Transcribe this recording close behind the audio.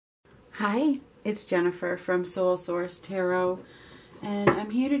Hi, it's Jennifer from Soul Source Tarot, and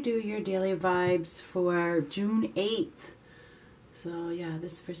I'm here to do your daily vibes for June 8th. So yeah,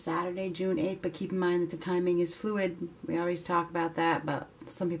 this is for Saturday, June 8th, but keep in mind that the timing is fluid. We always talk about that, but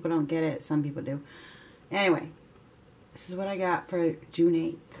some people don't get it, some people do. Anyway, this is what I got for June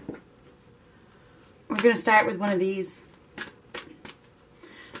 8th. We're going to start with one of these.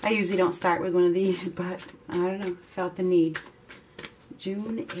 I usually don't start with one of these, but I don't know, felt the need.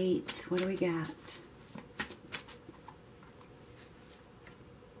 June 8th, what do we got?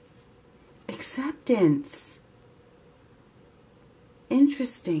 Acceptance.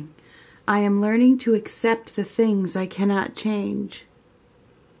 Interesting. I am learning to accept the things I cannot change.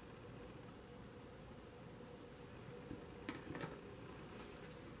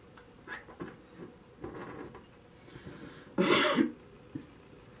 I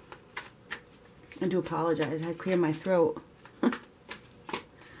do apologize. I cleared my throat.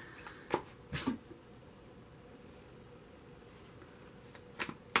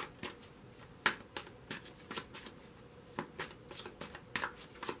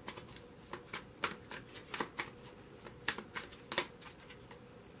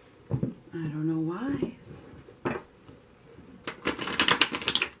 I don't know why.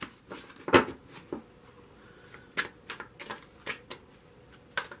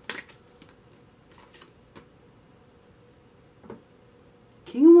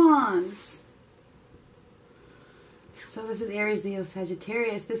 King of Wands. So this is Aries, Leo,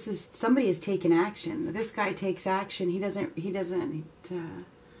 Sagittarius. This is somebody is taking action. This guy takes action. He doesn't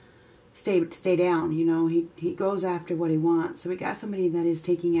stay down, you know. He goes after what he wants. So we got somebody that is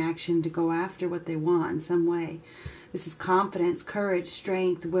taking action to go after what they want in some way. This is confidence, courage,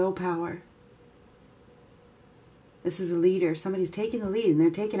 strength, willpower. This is a leader. Somebody's taking the lead and they're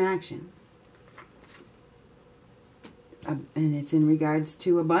taking action. And it's in regards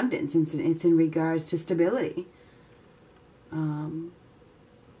to abundance. It's in regards to stability.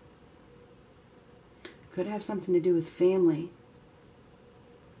 Could have something to do with family.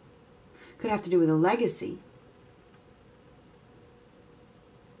 Could have to do with a legacy.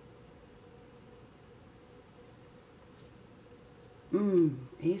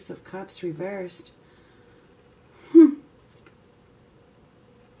 Ace of Cups reversed.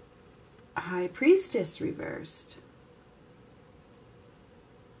 High Priestess reversed.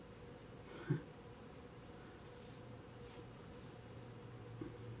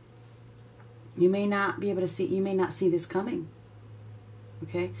 You may not be able to see, you may not see this coming.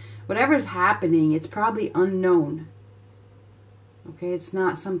 Okay? Whatever's happening, it's probably unknown. Okay? It's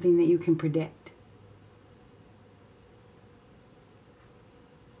not something that you can predict.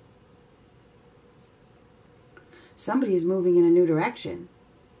 Somebody is moving in a new direction.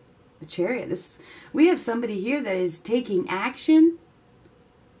 A Chariot. We have somebody here that is taking action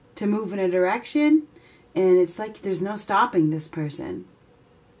to move in a direction, and it's like there's no stopping this person.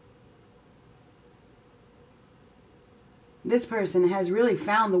 This person has really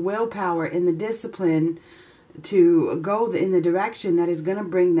found the willpower and the discipline to go in the direction that is going to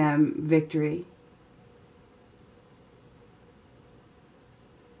bring them victory.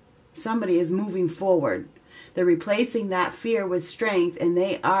 Somebody is moving forward. They're replacing that fear with strength, and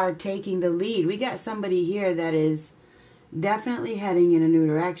they are taking the lead. We got somebody here that is definitely heading in a new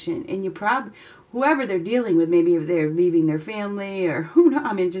direction. And you probably, whoever they're dealing with, maybe if they're leaving their family or who knows.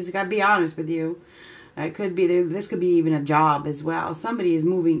 I mean, just got to be honest with you. It could be this could be even a job as well. Somebody is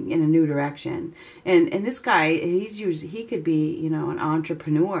moving in a new direction, and this guy, he could be, you know, an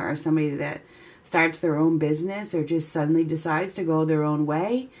entrepreneur or somebody that starts their own business or just suddenly decides to go their own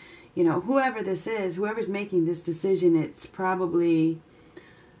way. You know, whoever this is, whoever's making this decision, it's probably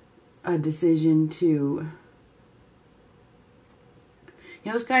a decision to, you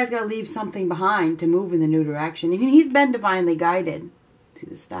know, this guy's got to leave something behind to move in the new direction, and he's been divinely guided. See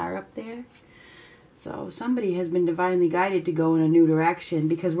the star up there? So somebody has been divinely guided to go in a new direction,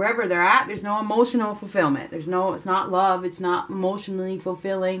 because wherever they're at, there's no emotional fulfillment. It's not love. It's not emotionally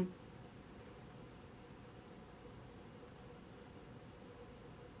fulfilling.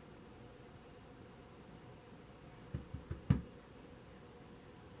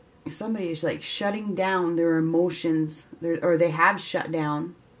 Somebody is like shutting down their emotions, or they have shut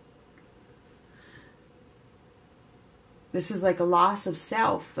down. This is like a loss of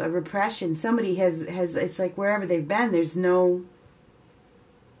self, a repression. Somebody has it's like wherever they've been, there's no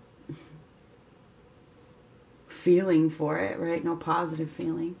feeling for it, right? No positive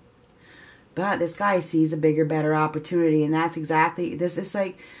feeling. But this guy sees a bigger, better opportunity, and that's exactly, this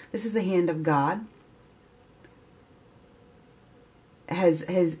is the hand of God. Has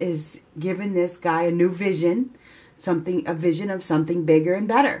given this guy a new vision, a vision of something bigger and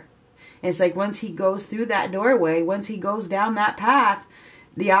better. And it's like once he goes through that doorway, once he goes down that path,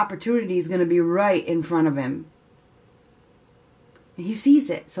 the opportunity is going to be right in front of him. And he sees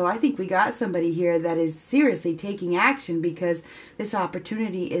it. So I think we got somebody here that is seriously taking action because this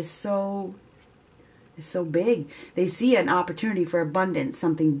opportunity is so big. They see an opportunity for abundance,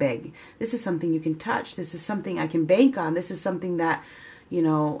 something big. This is something you can touch. This is something I can bank on. This is something that, you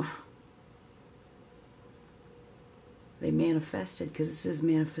know, they manifested, because this is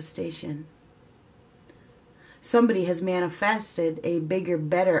manifestation. Somebody has manifested a bigger,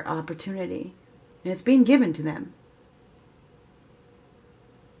 better opportunity, and it's being given to them.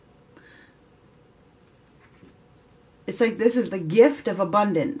 It's like this is the gift of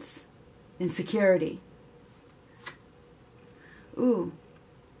abundance and security. Ooh,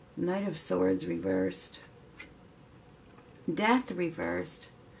 Knight of Swords reversed. Death reversed.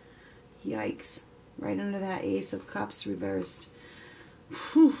 Yikes. Right under that Ace of Cups reversed.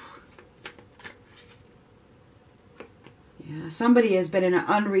 Whew. Yeah, somebody has been in an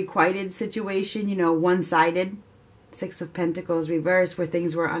unrequited situation, you know, one-sided. Six of Pentacles reversed, where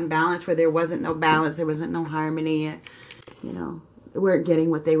things were unbalanced, where there wasn't no balance, there wasn't no harmony, you know. Weren't getting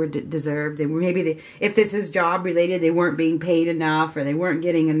what they were deserved. They maybe if this is job related, they weren't being paid enough, or they weren't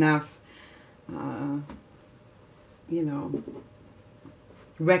getting enough, you know,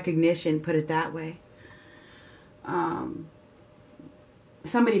 recognition. Put it that way.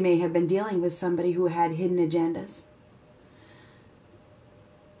 Somebody may have been dealing with somebody who had hidden agendas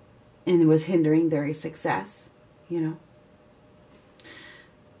and was hindering their success. You know,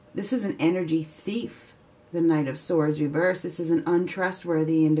 this is an energy thief. The Knight of Swords reversed. This is an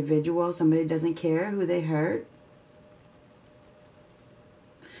untrustworthy individual. Somebody doesn't care who they hurt.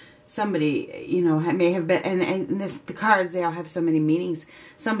 Somebody, you know, may have been, and the cards, they all have so many meanings.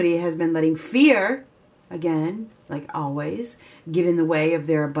 Somebody has been letting fear, again, like always, get in the way of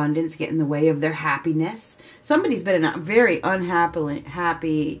their abundance, get in the way of their happiness. Somebody's been in a very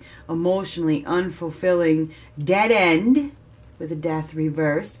unhappy, emotionally unfulfilling dead end, with a death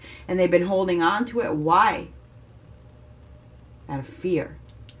reversed, and they've been holding on to it. Why? Out of fear.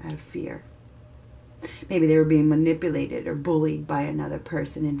 Out of fear. Maybe they were being manipulated or bullied by another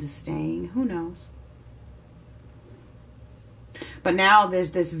person into staying. Who knows? But now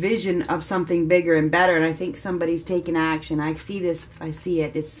there's this vision of something bigger and better, and I think somebody's taking action. I see this. I see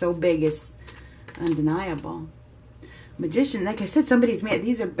it. It's so big. It's undeniable. Magician, like I said, somebody's made.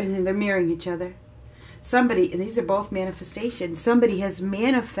 These are, they're mirroring each other. Somebody, these are both manifestations. Somebody has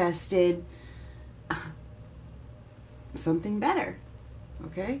manifested something better.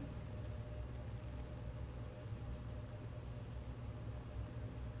 Okay?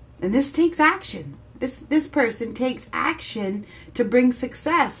 And this takes action. This person takes action to bring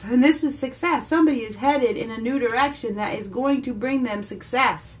success. And this is success. Somebody is headed in a new direction that is going to bring them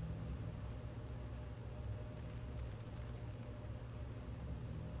success.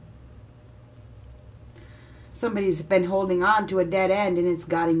 Somebody's been holding on to a dead end, and it's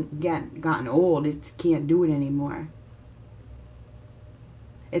gotten old. It can't do it anymore.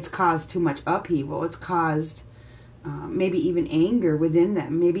 It's caused too much upheaval. It's caused maybe even anger within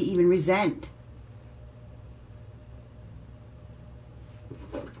them. Maybe even resent.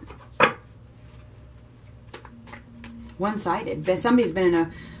 One-sided. Somebody's been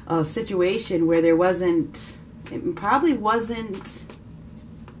in a situation where there wasn't, it probably wasn't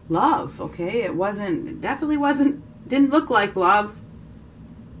love, okay? It definitely didn't look like love.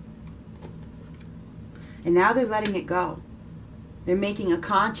 And now they're letting it go. They're making a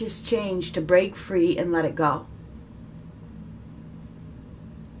conscious change to break free and let it go.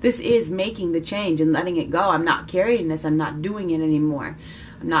 This is making the change and letting it go. I'm not carrying this. I'm not doing it anymore.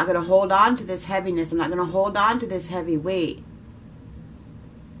 I'm not going to hold on to this heaviness. I'm not going to hold on to this heavy weight.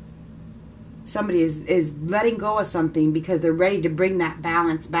 Somebody is letting go of something because they're ready to bring that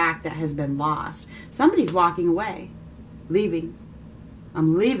balance back that has been lost. Somebody's walking away, leaving.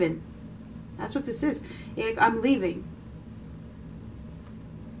 I'm leaving. That's what this is. I'm leaving.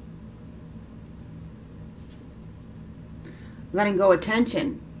 Letting go of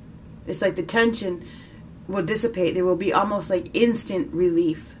tension. It's like the tension will dissipate. There will be almost like instant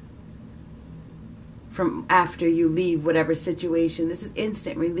relief from after you leave whatever situation. This is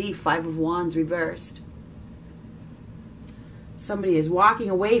instant relief. 5 of Wands reversed. Somebody is walking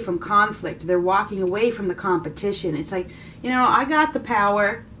away from conflict. They're walking away from the competition. It's like, you know, I got the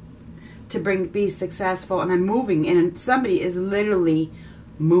power to be successful, and I'm moving, and somebody is literally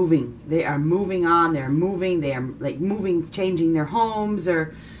moving. They are moving on. They're moving. They are like moving, changing their homes,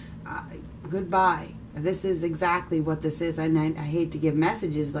 or goodbye. This is exactly what this is. I hate to give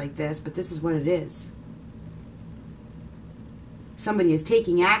messages like this, but this is what it is. Somebody is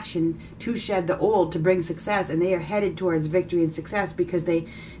taking action to shed the old to bring success, and they are headed towards victory and success because they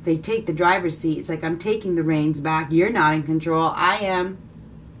take the driver's seat. It's like, I'm taking the reins back. You're not in control. I am.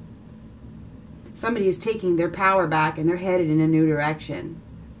 Somebody is taking their power back, and they're headed in a new direction.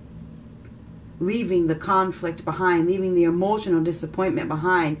 Leaving the conflict behind, leaving the emotional disappointment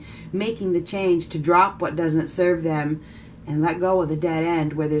behind, making the change to drop what doesn't serve them and let go of the dead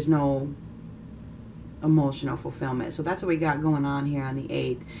end where there's no emotional fulfillment. So that's what we got going on here on the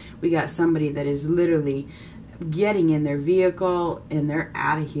 8th. We got somebody that is literally getting in their vehicle and they're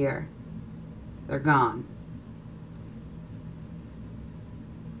out of here. They're gone.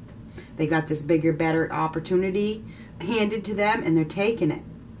 They got this bigger, better opportunity handed to them, and they're taking it.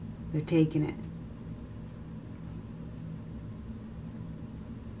 They're taking it.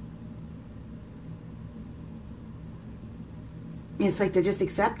 It's like they're just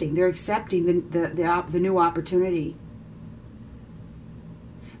accepting. They're accepting the new opportunity.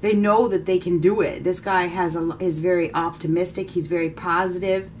 They know that they can do it. This guy is very optimistic. He's very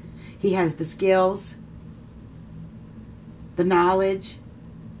positive. He has the skills, the knowledge,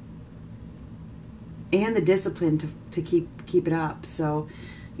 and the discipline to keep it up. So,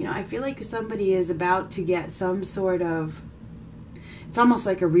 you know, I feel like somebody is about to get some sort of, it's almost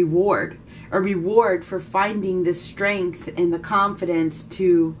like a reward for finding the strength and the confidence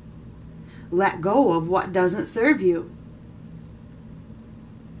to let go of what doesn't serve you.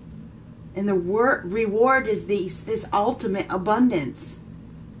 And the reward is this ultimate abundance.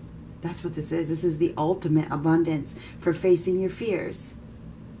 That's what this is. This is the ultimate abundance for facing your fears.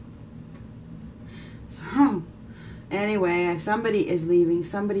 So, anyway, somebody is leaving.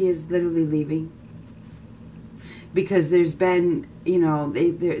 Somebody is literally leaving. Because there's been, you know,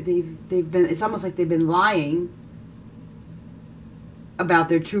 they've been, it's almost like they've been lying about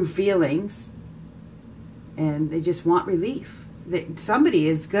their true feelings, and they just want relief. Somebody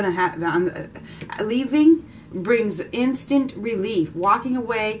is going to have, leaving brings instant relief. Walking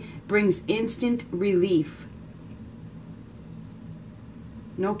away brings instant relief.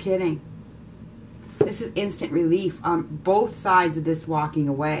 No kidding. This is instant relief on both sides of this walking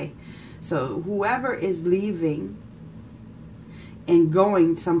away. So whoever is leaving and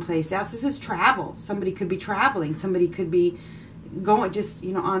going someplace else, this is travel. Somebody could be traveling. Somebody could be going just,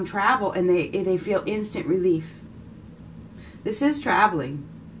 you know, on travel, and they feel instant relief. This is traveling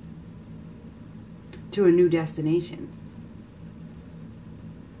to a new destination.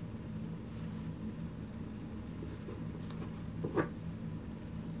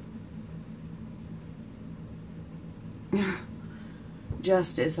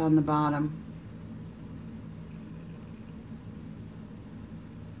 Justice on the bottom.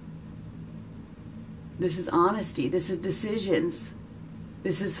 This is honesty. This is decisions.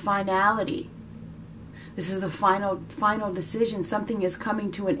 This is finality. This is the final decision. Something is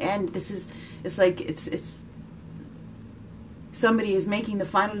coming to an end. It's somebody is making the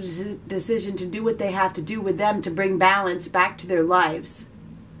final decision to do what they have to do with them to bring balance back to their lives.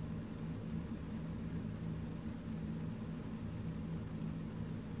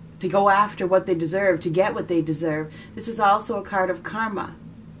 To go after what they deserve, to get what they deserve. This is also a card of karma.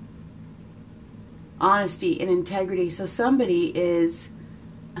 Honesty and integrity. So somebody is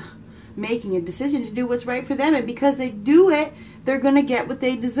making a decision to do what's right for them, and because they do it, they're going to get what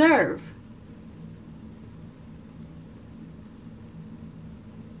they deserve.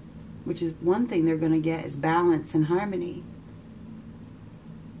 Which is one thing they're going to get is balance and harmony.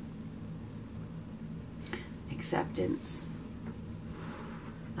 Acceptance.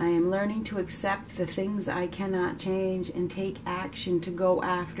 I am learning to accept the things I cannot change and take action to go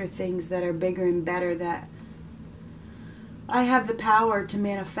after things that are bigger and better, that I have the power to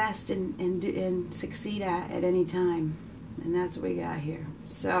manifest and succeed at any time. And that's what we got here.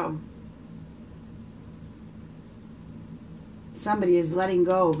 So, somebody is letting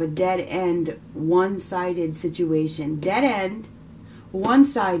go of a dead-end, one-sided situation. Dead-end,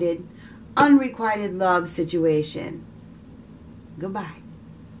 one-sided, unrequited love situation. Goodbye.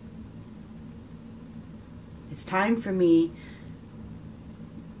 It's time for me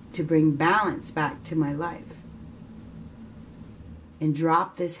to bring balance back to my life and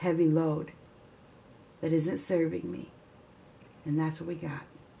drop this heavy load that isn't serving me. And that's what we got.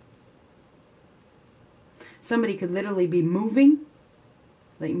 Somebody could literally be moving,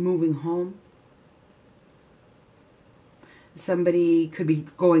 like moving home. Somebody could be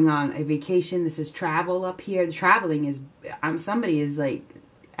going on a vacation. This is travel up here. The traveling is, somebody is like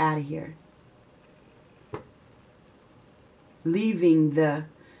out of here. Leaving the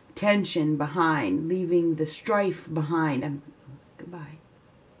tension behind, leaving the strife behind. Goodbye.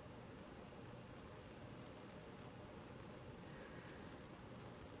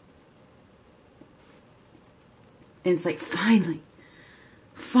 And it's like, finally,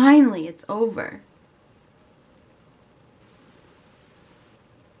 finally, it's over.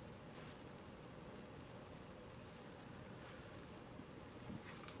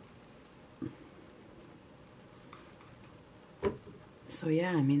 So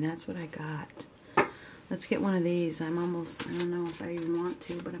yeah, I mean, that's what I got. Let's get one of these. I'm almost, I don't know if I even want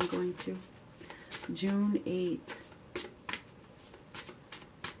to, but I'm going to. June 8th.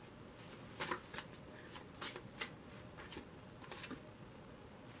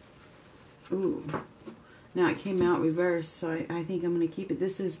 Ooh. Now it came out reversed, so I think I'm going to keep it.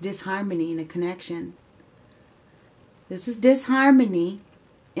 This is disharmony in a connection. This is disharmony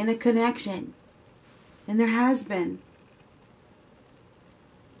in a connection. And there has been.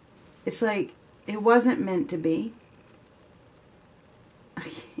 It's like, it wasn't meant to be.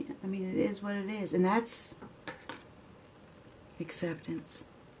 I mean, it is what it is. And that's acceptance.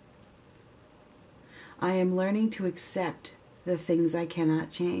 I am learning to accept the things I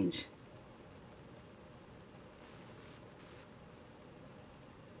cannot change.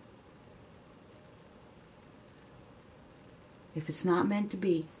 If it's not meant to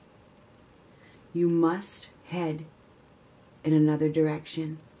be, you must head in another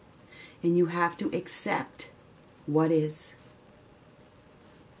direction. And you have to accept what is.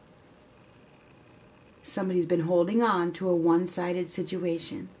 Somebody's been holding on to a one-sided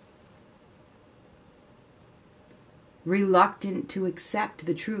situation. Reluctant to accept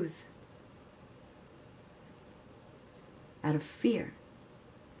the truth. Out of fear.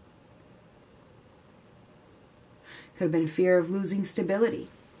 Could have been fear of losing stability.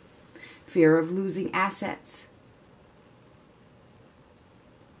 Fear of losing assets.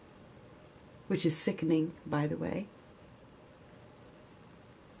 Which is sickening, by the way.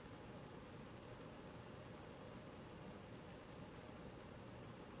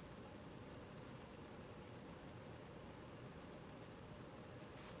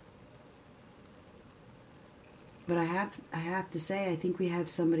 But I have to say, I think we have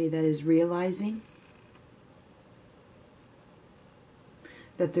somebody that is realizing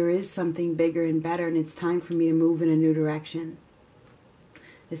that there is something bigger and better, and it's time for me to move in a new direction.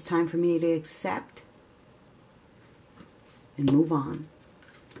 It's time for me to accept and move on.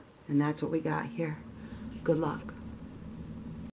 And that's what we got here. Good luck.